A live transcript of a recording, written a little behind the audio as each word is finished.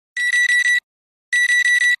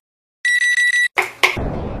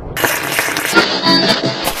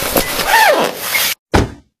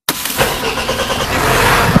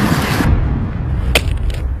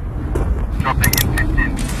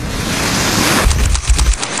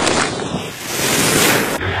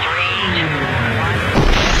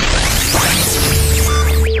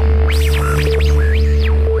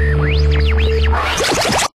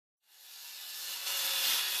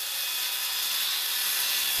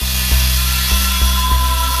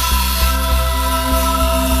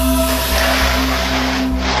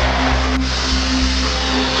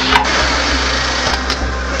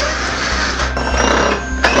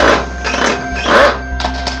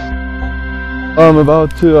I'm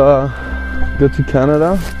about to go to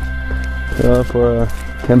Canada for a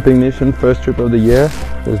camping mission, first trip of the year.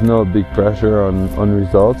 There's no big pressure on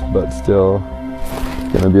results, but still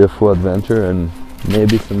gonna be a full adventure and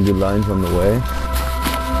maybe some good lines on the way.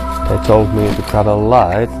 They told me to travel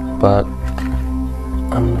light, but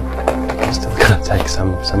I'm still gonna take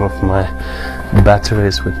some of my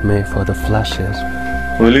batteries with me for the flashes.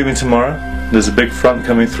 We're leaving tomorrow. There's a big front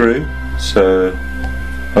coming through, so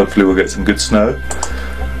hopefully we'll get some good snow.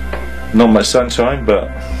 Not much sunshine, but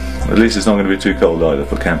at least it's not going to be too cold either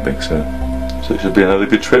for camping, so it should be another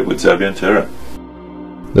good trip with Xavier and Tara.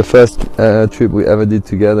 The first trip we ever did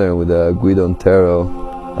together with Guido and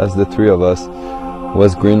Taro, as the three of us,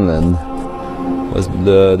 was Greenland. Was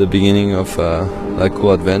the beginning of like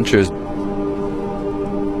cool adventures.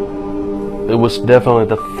 It was definitely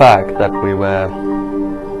the fact that we were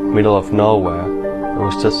middle of nowhere. It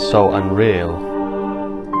was just so unreal.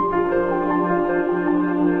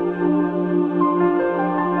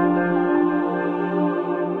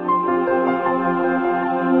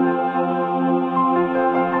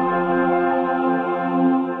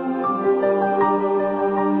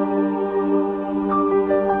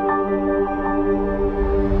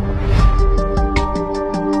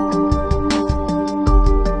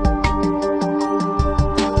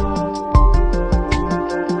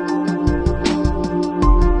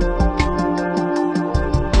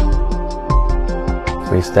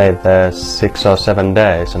 We stayed there 6 or 7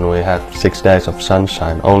 days and we had 6 days of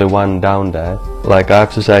sunshine, only one down day. Like I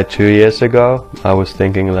have to say, 2 years ago I was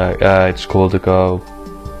thinking like it's cool to go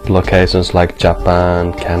locations like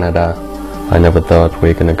Japan, Canada. I never thought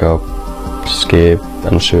we're gonna go ski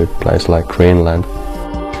and shoot place like Greenland.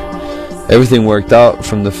 Everything worked out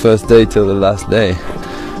from the first day till the last day.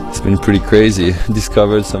 It's been pretty crazy.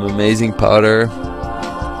 Discovered some amazing powder,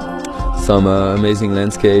 some amazing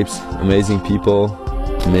landscapes, amazing people.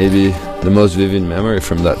 Maybe the most vivid memory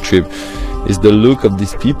from that trip is the look of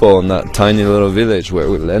these people in that tiny little village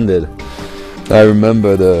where we landed. I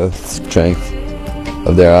remember the strength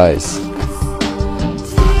of their eyes.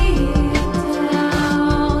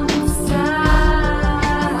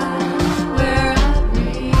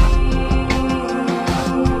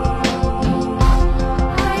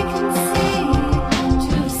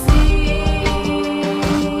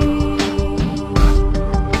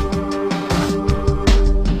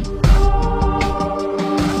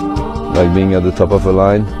 Like being at the top of a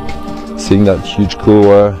line, seeing that huge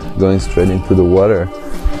couloir going straight into the water.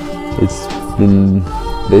 It's been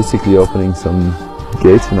basically opening some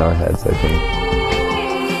gates in our heads, I think.